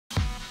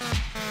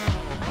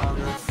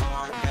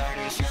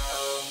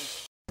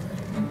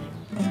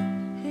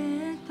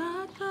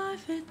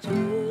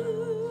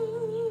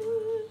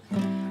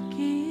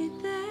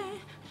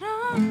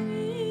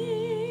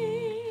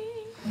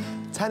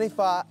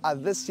Taniwha are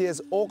this year's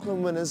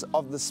Auckland winners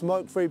of the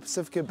Smoke-Free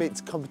Pacifica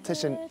Beats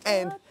competition,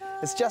 and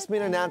it's just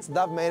been announced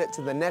they've made it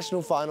to the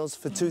national finals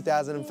for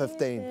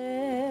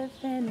 2015.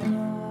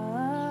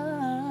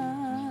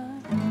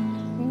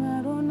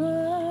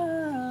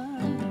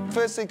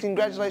 Firstly,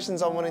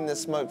 congratulations on winning the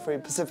Smoke-Free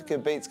Pacifica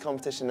Beats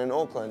competition in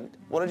Auckland.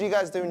 What did you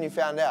guys do when you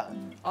found out?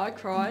 I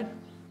cried.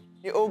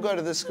 You all go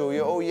to this school,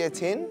 you're all year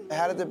 10.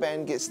 How did the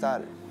band get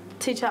started?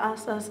 Teacher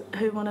asked us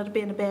who wanted to be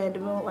in a band,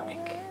 and we were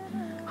like,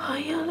 oh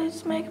yeah,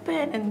 let's make a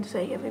band. And so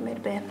yeah, we made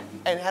a band.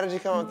 And how did you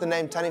come up with the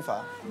name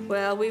Taniwha?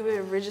 Well, we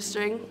were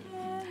registering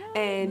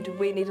and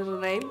we needed a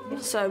name.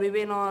 So we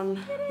went on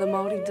the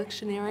Māori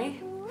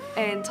dictionary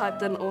and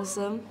typed in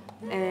awesome,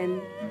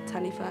 and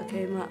Taniwha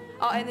came up.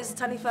 Oh, and there's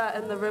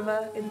Taniwha in the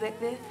river in back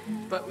there.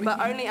 But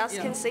only us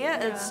can see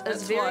it.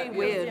 It's very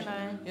weird.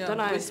 You know, Don't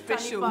know. we're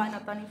special.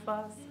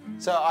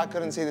 So I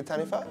couldn't see the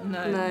Taniwha?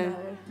 No.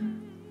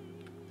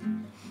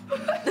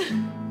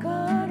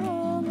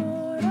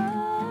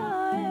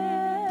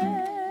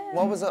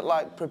 What was it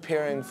like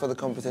preparing for the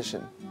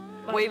competition?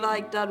 We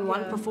done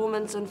one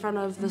performance in front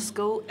of the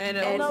school and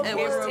it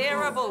was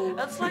terrible.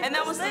 And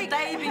that was the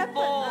day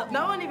before.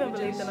 No one even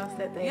believed in us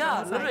that day.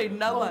 Yeah, literally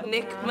no one.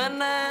 Neck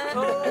minute.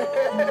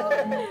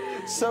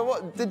 So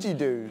what did you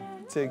do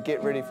to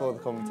get ready for the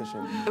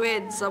competition? We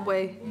had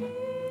Subway.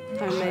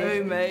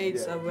 Homemade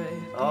Subway.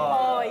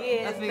 Oh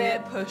yeah, I think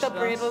that pushed the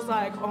bread us. was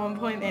like on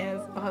point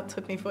as, oh, it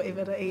took me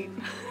forever to eat.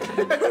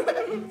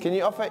 Can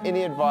you offer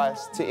any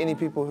advice to any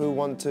people who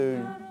want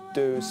to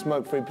do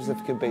Smoke-Free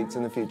Pacifica Beats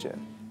in the future?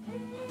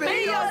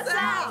 Be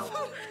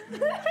yourself!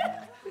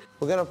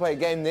 We're going to play a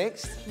game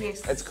next.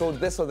 Yes. It's called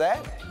This or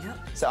That.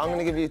 Yep. So I'm going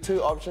to give you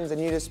two options and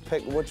you just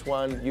pick which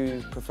one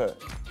you prefer.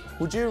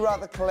 Would you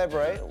rather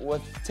collaborate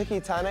with Tiki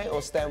Tane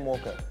or Stan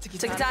Walker? Tiki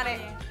Tane.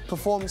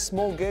 Perform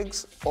small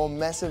gigs or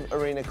massive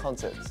arena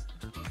concerts?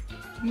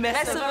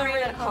 Massive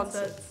arena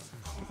concerts.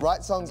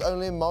 Write songs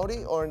only in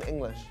Māori or in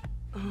English?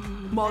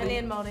 Māori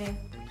and Māori.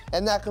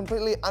 And now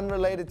completely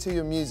unrelated to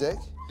your music,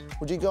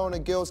 would you go on a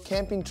girls'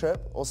 camping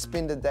trip or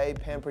spend a day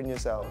pampering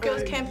yourself?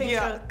 Girls camping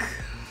trip.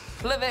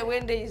 Live at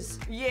Wendy's.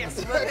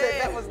 Yes.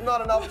 That was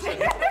not an option.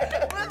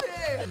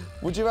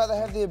 Would you rather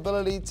have the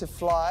ability to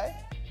fly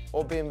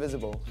or be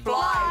invisible?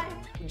 Fly.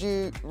 Would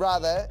you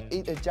rather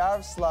eat a jar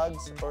of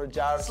slugs or a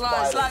jar of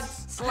spiders?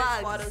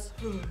 Slugs.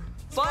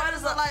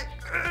 Spiders are like,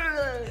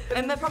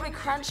 and they're probably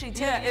crunchy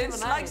too. Yeah, and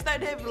slugs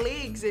don't have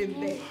legs in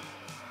there.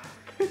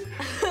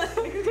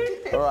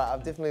 All right,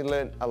 I've definitely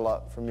learned a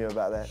lot from you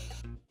about that.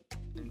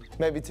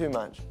 Maybe too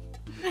much.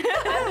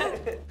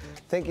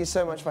 Thank you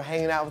so much for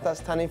hanging out with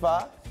us,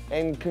 Taniwha,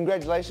 and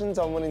congratulations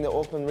on winning the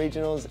Auckland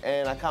Regionals,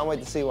 and I can't wait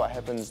to see what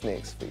happens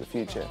next for your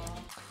future.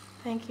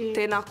 Thank you.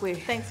 Tēnā koe.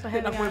 Thanks for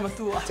having us.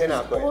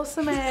 Tēnā koe.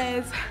 Awesome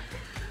as.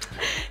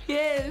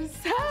 Yes.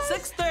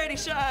 6:30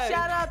 show.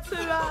 Shout out to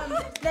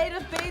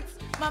Native Beats,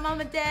 my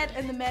mum and dad,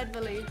 and the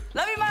Madville.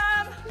 Love you,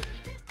 Mum.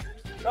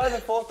 Try the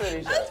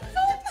 4:30 show.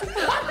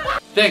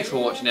 Thanks for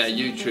watching our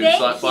YouTube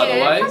site, by the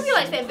way. Hope you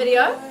liked that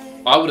video.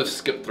 I would have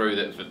skipped through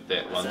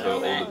that one to all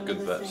the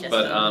good bits.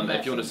 But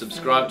if you want to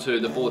subscribe to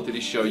the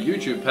 4:30 Show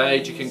YouTube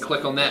page, you can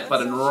click on that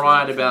button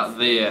right about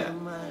there.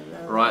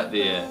 Right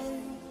there.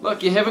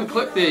 Look, you haven't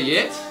clicked there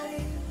yet.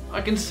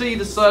 I can see you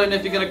deciding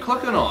if you're going to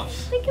click or not.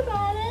 Think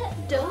about it.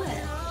 Do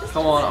it. Just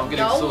Come on, I'm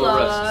getting sore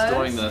wrists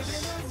doing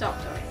this. Stop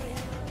doing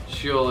it.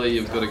 Surely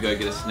you've got to go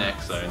get a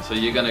snack soon, so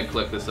you're going to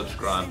click the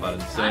subscribe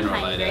button sooner or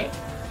later. Hungry.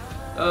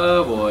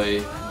 Oh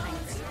boy.